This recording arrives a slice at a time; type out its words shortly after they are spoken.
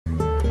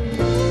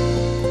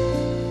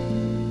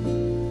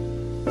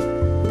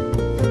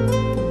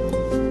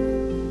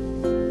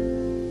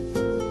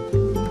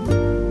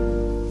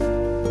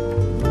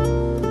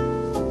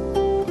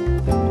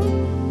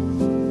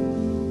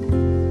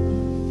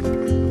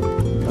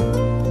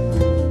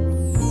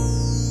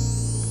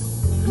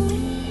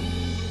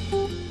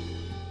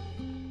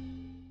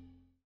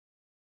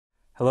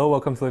Hello,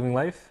 welcome to Living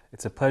Life.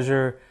 It's a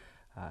pleasure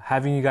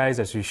having you guys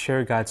as we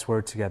share God's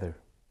Word together.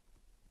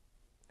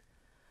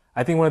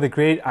 I think one of the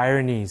great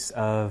ironies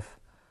of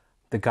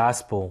the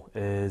gospel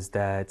is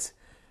that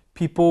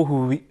people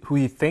who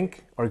we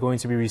think are going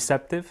to be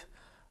receptive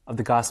of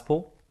the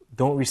gospel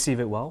don't receive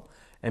it well,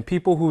 and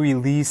people who we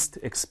least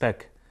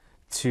expect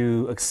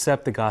to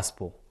accept the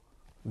gospel,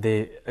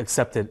 they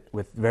accept it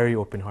with very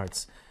open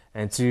hearts.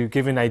 And to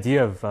give an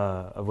idea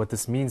of what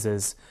this means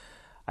is,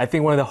 I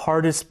think one of the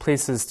hardest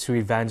places to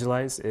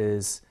evangelize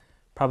is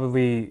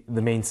probably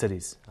the main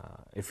cities.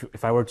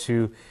 If I were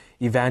to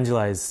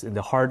evangelize in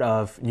the heart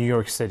of New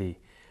York City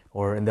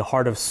or in the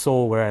heart of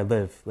Seoul where I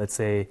live, let's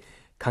say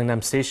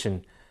Gangnam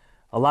Station,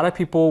 a lot of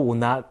people will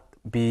not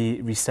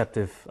be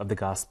receptive of the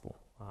gospel.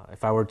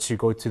 If I were to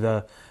go to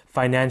the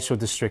financial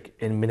district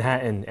in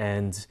Manhattan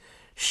and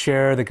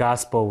share the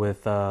gospel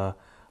with a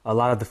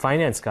lot of the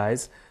finance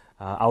guys,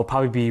 I will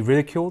probably be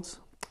ridiculed.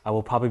 I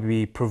will probably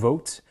be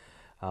provoked.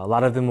 A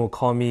lot of them will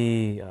call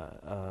me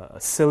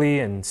silly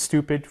and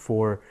stupid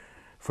for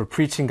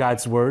preaching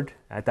God's word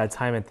at that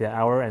time, at the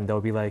hour, and they'll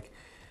be like,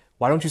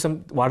 why don't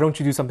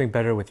you do something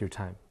better with your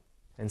time?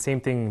 And same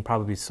thing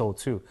probably Seoul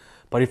too.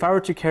 But if I were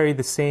to carry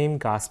the same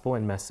gospel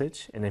and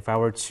message, and if I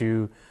were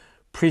to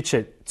preach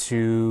it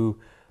to,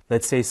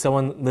 let's say,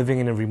 someone living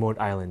in a remote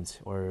island,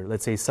 or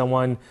let's say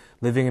someone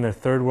living in a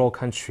third world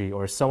country,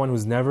 or someone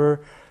who's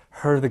never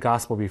heard the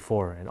gospel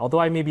before, and although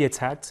I may be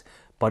attacked,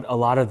 but a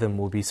lot of them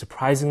will be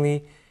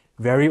surprisingly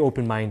very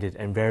open-minded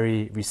and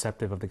very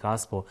receptive of the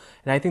gospel.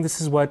 And I think this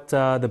is what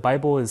the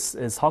Bible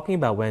is talking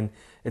about when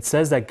it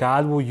says that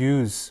God will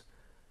use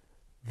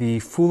the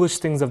foolish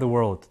things of the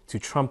world to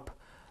trump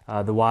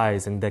the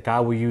wise, and that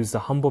God will use the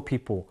humble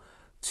people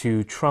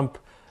to trump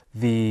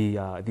the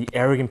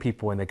arrogant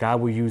people, and that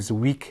God will use the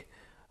weak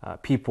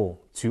people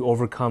to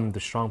overcome the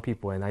strong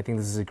people. And I think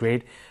this is a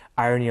great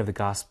irony of the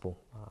gospel.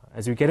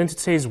 As we get into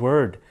today's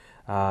word,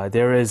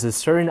 there is a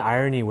certain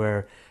irony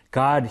where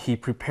God, He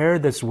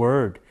prepared this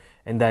word,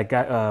 and that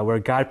God, where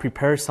God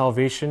prepares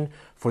salvation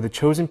for the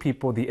chosen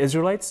people, the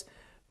Israelites,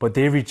 but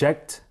they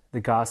reject the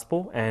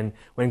gospel. And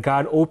when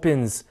God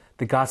opens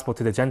the gospel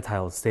to the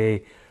Gentiles,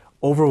 they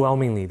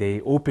overwhelmingly,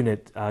 they open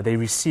it, they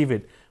receive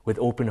it with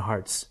open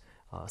hearts.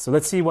 So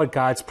let's see what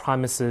God's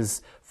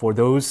promises for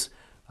those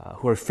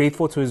who are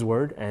faithful to His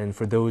word and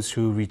for those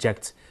who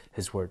reject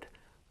His word.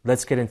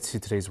 Let's get into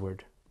today's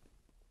word.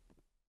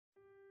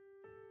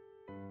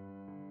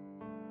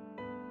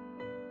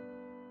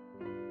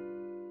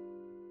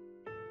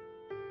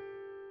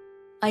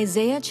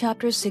 Isaiah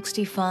chapter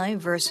 65,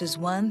 verses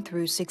 1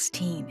 through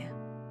 16.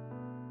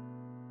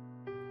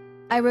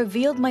 I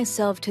revealed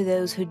myself to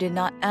those who did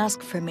not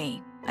ask for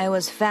me. I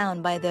was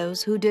found by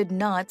those who did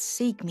not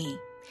seek me.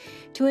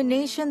 To a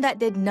nation that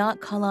did not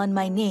call on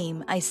my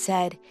name, I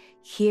said,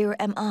 Here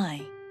am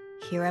I,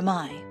 here am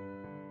I.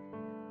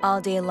 All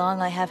day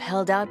long I have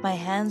held out my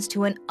hands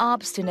to an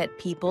obstinate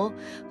people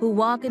who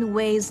walk in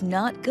ways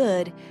not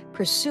good,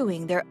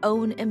 pursuing their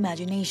own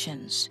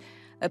imaginations.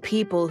 A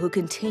people who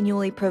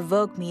continually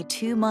provoke me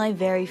to my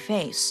very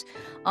face,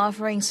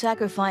 offering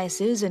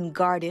sacrifices in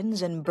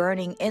gardens and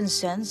burning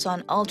incense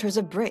on altars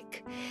of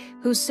brick,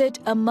 who sit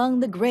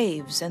among the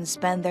graves and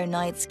spend their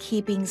nights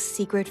keeping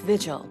secret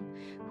vigil,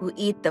 who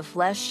eat the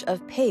flesh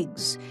of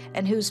pigs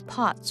and whose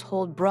pots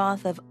hold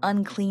broth of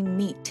unclean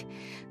meat,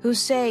 who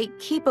say,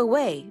 Keep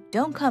away,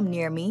 don't come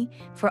near me,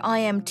 for I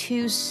am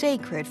too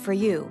sacred for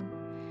you.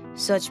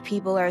 Such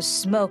people are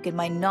smoke in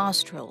my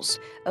nostrils,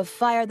 a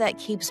fire that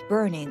keeps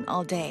burning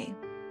all day.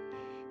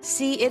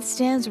 See, it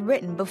stands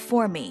written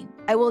before me.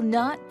 I will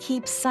not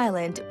keep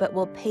silent, but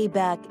will pay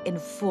back in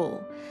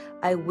full.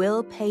 I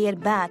will pay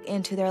it back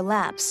into their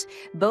laps,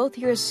 both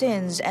your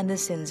sins and the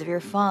sins of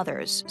your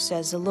fathers,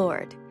 says the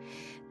Lord.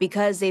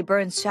 Because they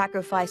burned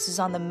sacrifices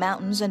on the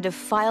mountains and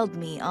defiled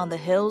me on the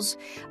hills,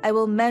 I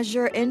will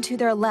measure into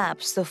their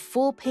laps the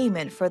full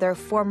payment for their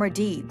former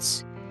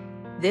deeds.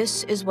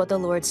 This is what the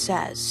Lord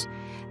says.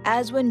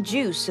 As when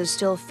juice is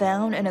still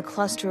found in a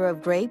cluster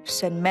of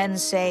grapes, and men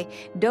say,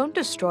 Don't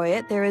destroy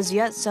it, there is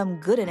yet some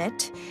good in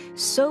it,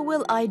 so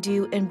will I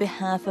do in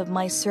behalf of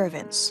my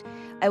servants.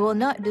 I will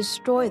not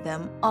destroy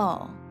them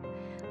all.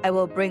 I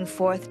will bring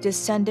forth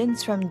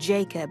descendants from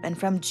Jacob and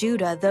from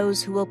Judah,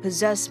 those who will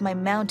possess my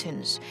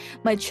mountains.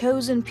 My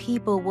chosen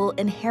people will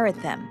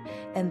inherit them,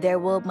 and there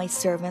will my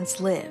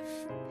servants live.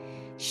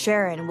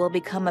 Sharon will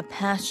become a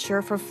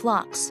pasture for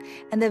flocks,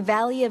 and the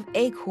valley of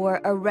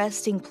Achor a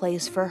resting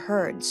place for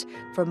herds,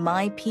 for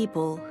my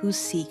people who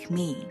seek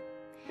me.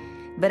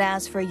 But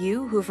as for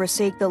you who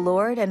forsake the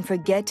Lord and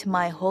forget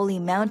my holy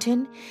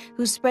mountain,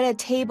 who spread a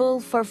table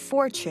for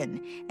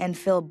fortune and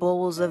fill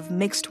bowls of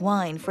mixed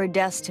wine for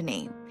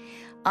destiny,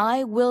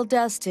 I will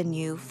destine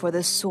you for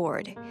the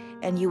sword,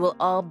 and you will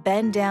all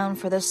bend down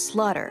for the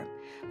slaughter.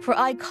 For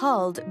I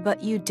called,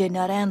 but you did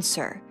not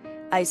answer.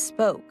 I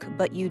spoke,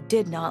 but you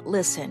did not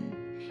listen.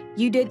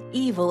 You did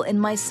evil in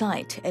my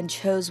sight and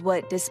chose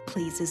what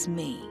displeases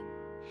me.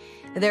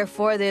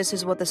 Therefore, this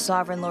is what the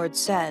sovereign Lord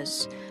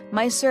says,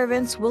 My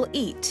servants will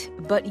eat,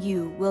 but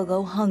you will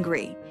go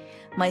hungry.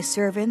 My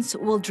servants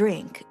will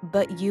drink,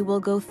 but you will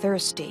go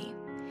thirsty.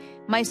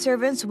 My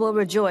servants will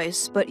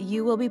rejoice, but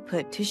you will be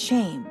put to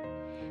shame.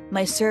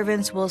 My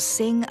servants will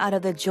sing out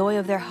of the joy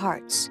of their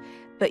hearts,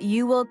 but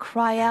you will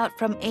cry out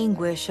from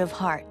anguish of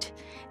heart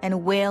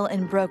and wail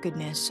in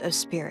brokenness of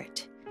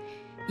spirit.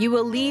 You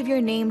will leave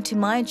your name to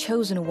my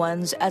chosen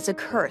ones as a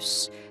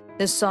curse.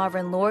 The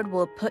sovereign Lord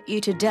will put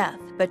you to death,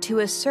 but to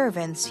his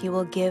servants he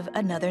will give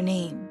another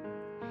name.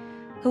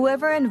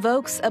 Whoever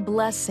invokes a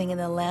blessing in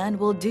the land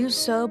will do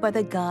so by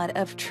the God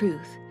of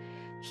truth.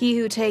 He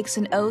who takes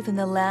an oath in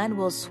the land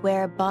will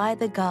swear by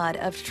the God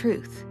of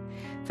truth.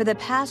 For the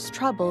past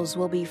troubles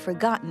will be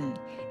forgotten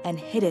and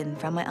hidden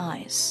from my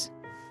eyes.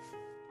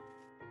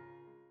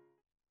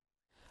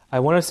 I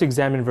want us to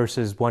examine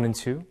verses 1 and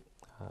 2.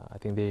 I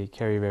think they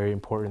carry very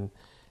important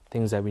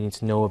things that we need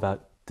to know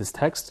about this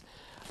text.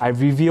 I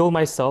revealed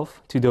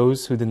myself to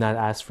those who did not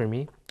ask for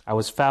me. I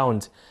was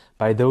found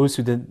by those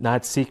who did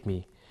not seek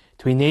me.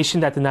 To a nation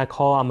that did not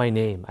call on my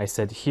name, I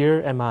said,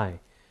 here am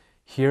I,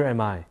 here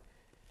am I.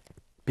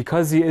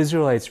 Because the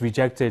Israelites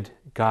rejected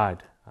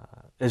God,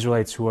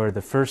 Israelites who are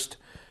the first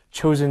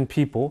chosen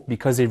people,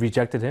 because they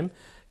rejected him,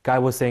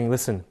 God was saying,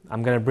 listen,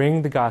 I'm going to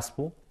bring the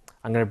gospel,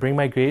 I'm going to bring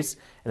my grace,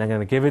 and I'm going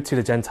to give it to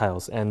the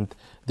Gentiles, and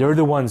they're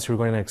the ones who are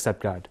going to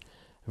accept God.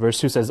 Verse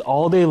 2 says,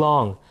 all day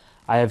long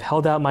I have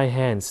held out my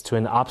hands to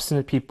an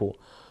obstinate people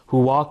who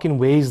walk in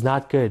ways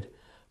not good,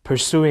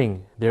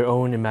 pursuing their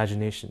own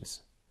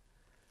imaginations.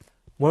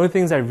 One of the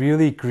things that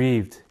really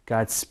grieved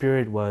God's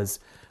Spirit was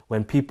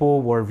when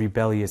people were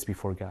rebellious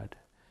before God.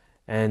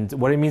 And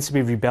what it means to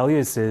be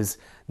rebellious is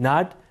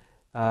not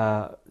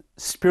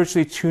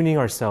spiritually tuning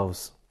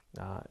ourselves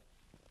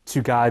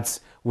to God's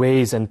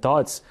ways and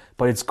thoughts,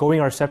 but it's going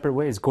our separate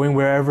ways, going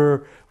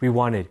wherever we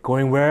wanted,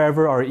 going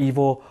wherever our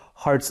evil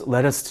hearts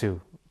led us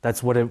to.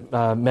 That's what it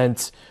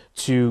meant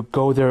to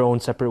go their own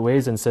separate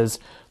ways, and says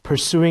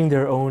pursuing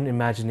their own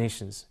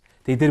imaginations.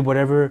 They did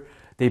whatever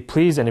they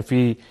pleased. And if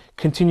we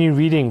continue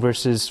reading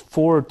verses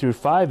 4 through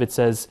 5, it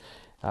says,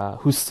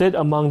 who sit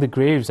among the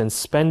graves and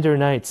spend their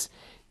nights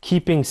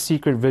keeping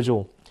secret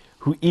vigil,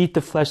 who eat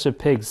the flesh of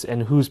pigs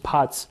and whose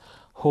pots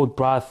hold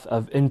broth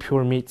of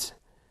impure meat.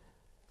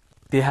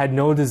 They had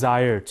no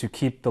desire to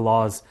keep the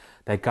laws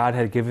that God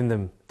had given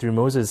them through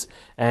Moses,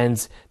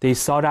 and they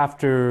sought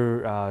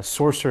after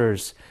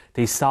sorcerers,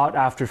 they sought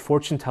after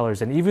fortune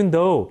tellers, and even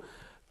though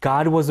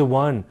God was the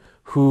one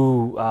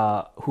who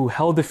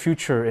held the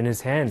future in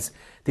his hands,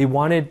 they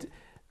wanted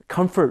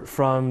comfort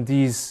from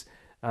these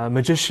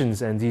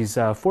magicians and these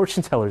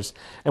fortune tellers.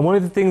 And one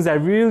of the things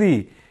that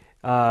really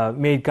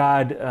made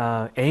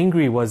God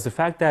angry was the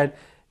fact that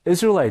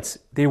Israelites,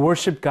 they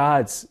worshiped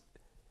gods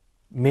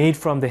made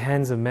from the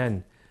hands of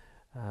men.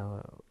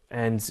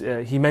 And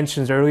he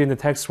mentions early in the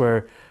text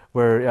where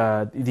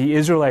the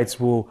Israelites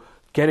will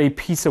get a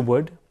piece of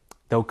wood,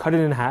 they'll cut it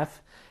in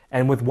half,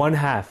 and with one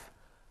half,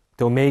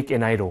 they'll make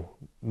an idol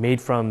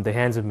made from the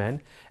hands of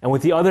men. And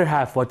with the other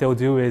half, what they'll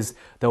do is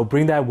they'll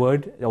bring that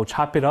wood, they'll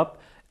chop it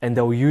up, and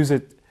they'll use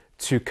it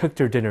to cook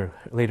their dinner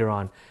later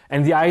on.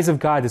 And in the eyes of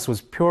God, this was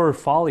pure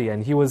folly.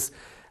 And he was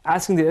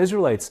asking the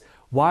Israelites,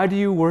 why do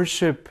you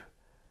worship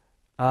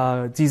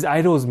these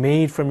idols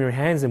made from your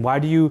hands? And why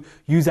do you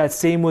use that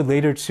same wood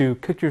later to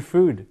cook your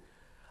food?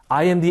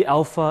 I am the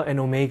Alpha and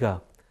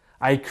Omega.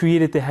 I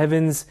created the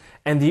heavens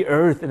and the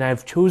earth, and I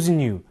have chosen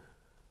you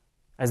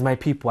as my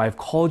people. I have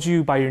called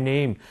you by your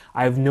name.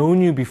 I have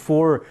known you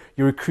before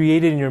you were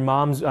created in your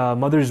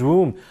mother's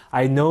womb.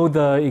 I know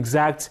the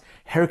exact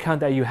hair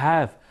count that you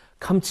have.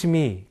 Come to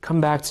me,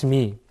 come back to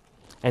me.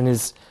 And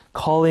is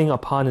calling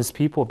upon his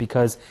people,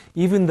 because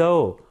even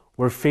though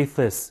we're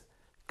faithless,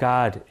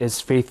 God is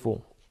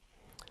faithful.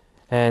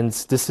 And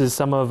this is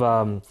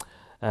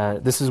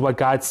this is what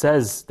God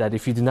says, that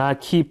if you do not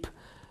keep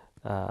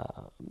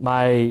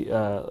my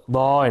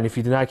law, and if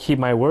you do not keep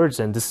my words,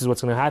 then this is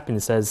what's going to happen.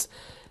 It says,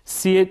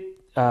 see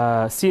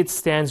it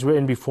stands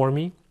written before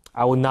me.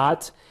 I will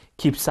not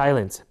keep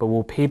silent, but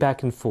will pay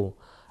back in full.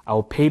 I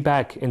will pay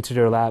back into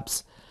their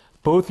laps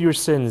both your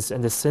sins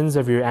and the sins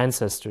of your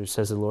ancestors,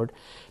 says the Lord.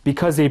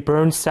 Because they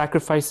burned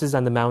sacrifices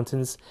on the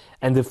mountains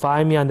and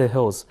defy me on the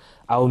hills,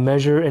 I will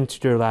measure into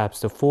their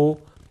laps the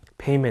full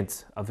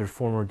payment of their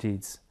former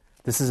deeds.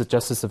 This is the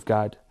justice of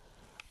God.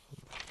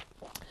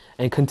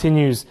 And it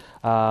continues,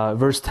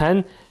 verse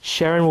 10,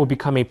 Sharon will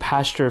become a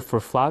pasture for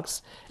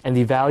flocks, and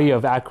the valley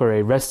of Achor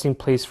a resting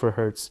place for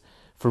herds,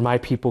 for my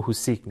people who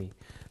seek me.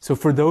 So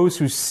for those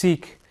who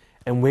seek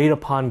and wait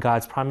upon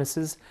God's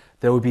promises,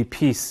 there will be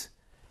peace,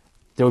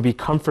 there will be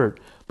comfort.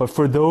 But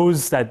for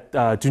those that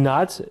do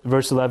not,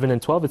 verse 11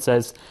 and 12, it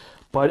says,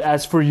 but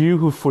as for you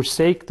who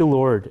forsake the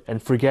Lord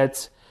and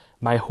forget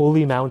my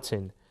holy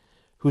mountain,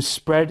 who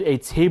spread a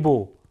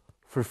table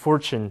for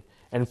fortune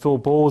and fill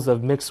bowls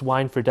of mixed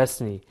wine for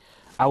destiny,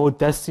 I will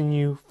destine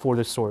you for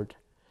the sword,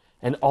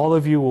 and all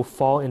of you will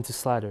fall into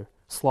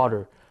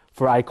slaughter.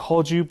 For I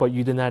called you, but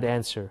you did not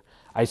answer.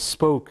 I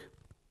spoke,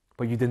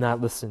 but you did not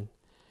listen.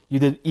 You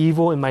did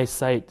evil in my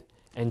sight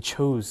and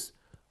chose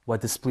what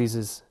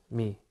displeases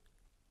me.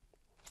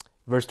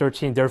 Verse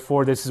 13,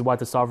 therefore, this is what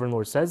the sovereign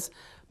Lord says,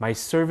 my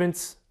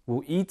servants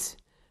will eat,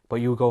 but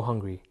you will go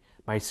hungry.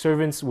 My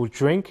servants will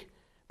drink,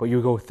 but you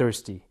will go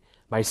thirsty.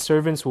 My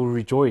servants will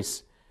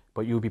rejoice,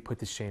 but you will be put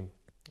to shame.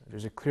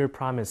 There's a clear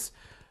promise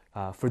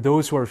for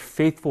those who are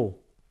faithful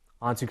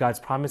onto God's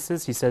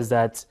promises. He says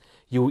that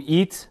you will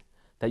eat,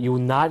 that you will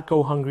not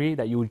go hungry,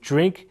 that you will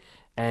drink,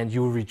 and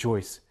you will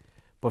rejoice.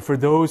 But for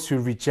those who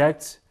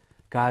reject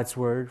God's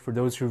word, for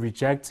those who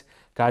reject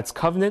God's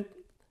covenant,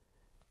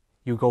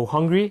 you go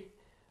hungry,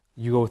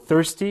 you go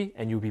thirsty,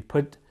 and you'll be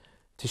put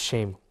to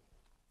shame.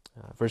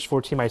 Verse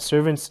 14, my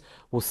servants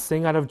will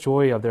sing out of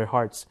joy of their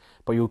hearts,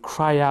 but you'll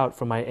cry out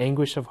from my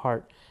anguish of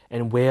heart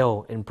and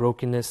wail in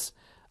brokenness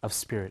of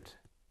spirit.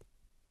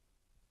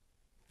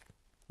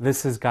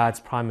 This is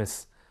God's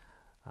promise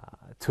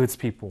to its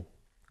people.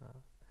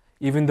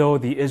 Even though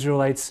the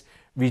Israelites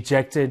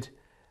rejected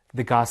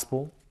the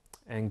gospel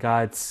and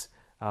God's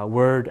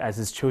word as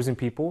his chosen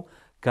people,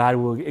 God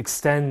will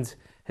extend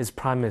his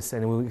promise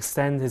and will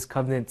extend his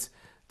covenant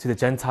to the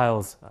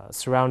Gentiles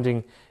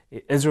surrounding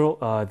Israel,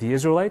 the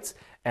Israelites.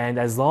 And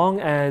as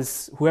long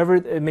as whoever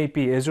it may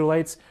be,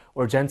 Israelites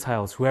or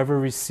Gentiles, whoever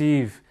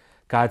receive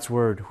God's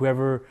word,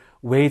 whoever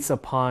waits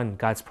upon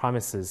God's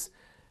promises,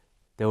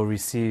 they will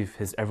receive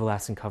his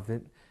everlasting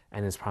covenant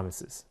and his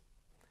promises.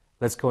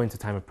 Let's go into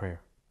time of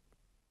prayer.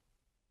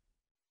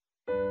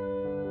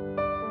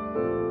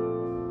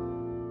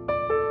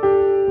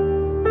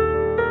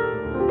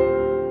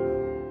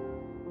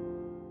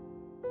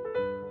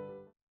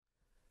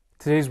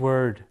 Today's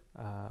word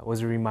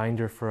was a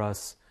reminder for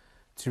us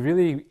to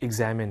really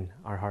examine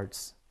our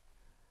hearts.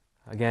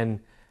 Again,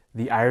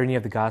 the irony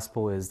of the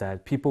gospel is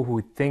that people who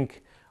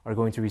think are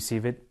going to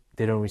receive it,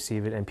 they don't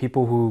receive it. And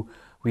people who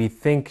we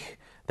think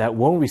that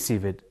won't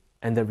receive it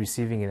end up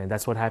receiving it. And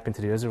that's what happened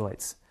to the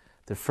Israelites.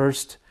 The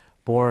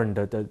firstborn,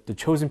 the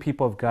chosen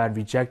people of God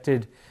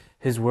rejected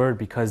his word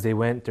because they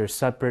went their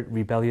separate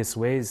rebellious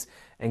ways.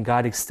 And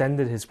God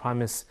extended his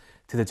promise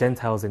to the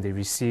Gentiles and they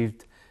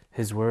received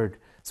his word.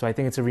 So I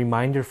think it's a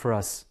reminder for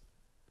us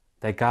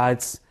that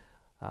God's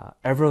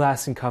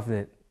everlasting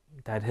covenant,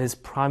 that his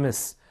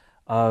promise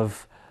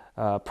of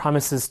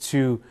promises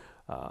to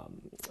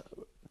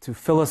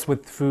fill us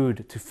with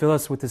food, to fill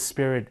us with the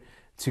Spirit,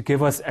 to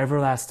give us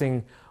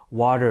everlasting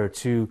water,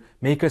 to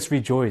make us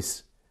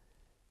rejoice.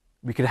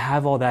 We could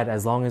have all that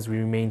as long as we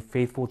remain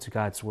faithful to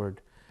God's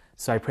word.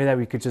 So I pray that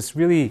we could just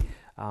really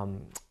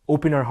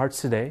open our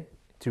hearts today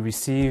to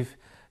receive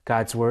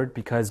God's word,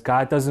 because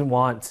God doesn't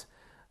want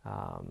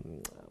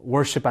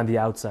worship on the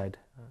outside.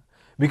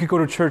 We could go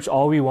to church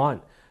all we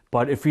want,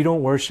 but if we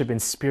don't worship in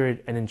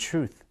spirit and in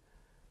truth,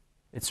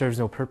 it serves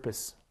no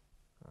purpose.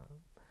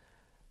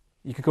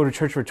 You could go to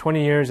church for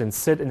 20 years and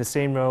sit in the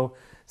same row,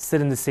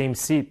 sit in the same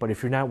seat, but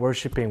if you're not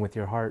worshiping with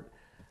your heart,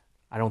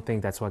 I don't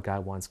think that's what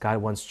God wants. God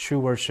wants true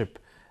worship.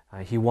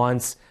 He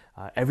wants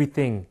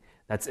everything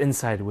that's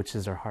inside, which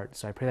is our heart.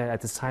 So I pray that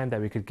at this time that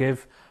we could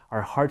give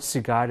our hearts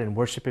to God and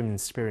worship him in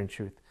spirit and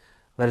truth.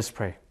 Let us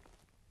pray.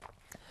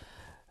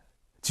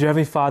 Dear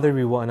Heavenly Father,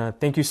 we want to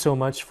thank you so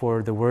much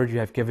for the word you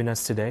have given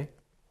us today.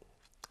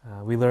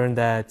 We learned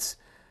that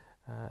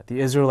the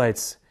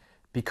Israelites,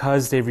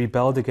 because they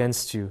rebelled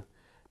against you,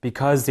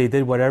 because they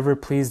did whatever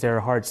pleased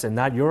their hearts and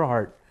not your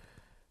heart,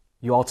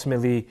 you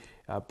ultimately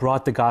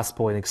brought the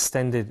gospel and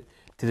extended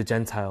to the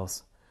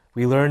Gentiles.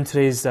 We learned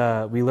through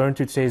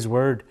today's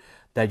word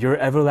that your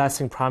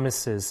everlasting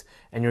promises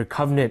and your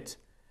covenant,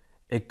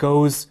 it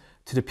goes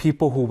to the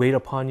people who wait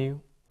upon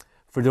you,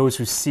 for those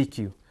who seek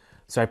you.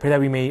 So I pray that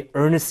we may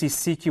earnestly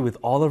seek you with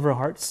all of our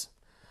hearts.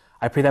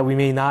 I pray that we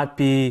may not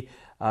be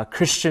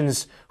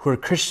Christians who are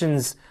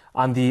Christians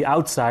on the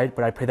outside,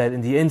 but I pray that in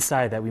the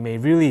inside that we may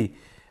really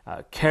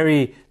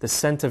carry the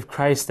scent of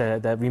Christ,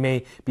 that we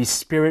may be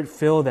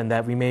spirit-filled, and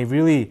that we may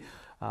really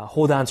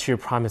hold on to your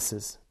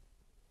promises.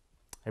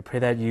 I pray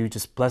that you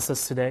just bless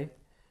us today,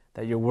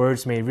 that your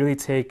words may really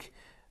take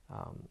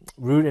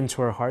root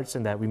into our hearts,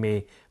 and that we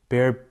may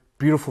bear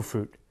beautiful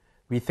fruit.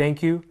 We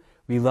thank you,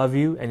 we love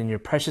you, and in your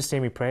precious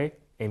name we pray.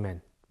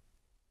 Amen.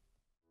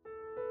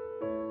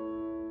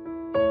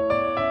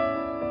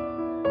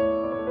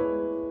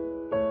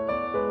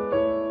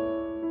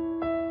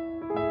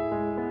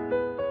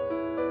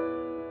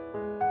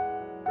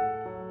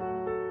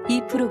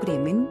 이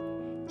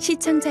프로그램은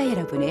시청자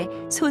여러분의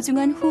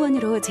소중한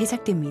후원으로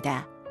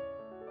제작됩니다.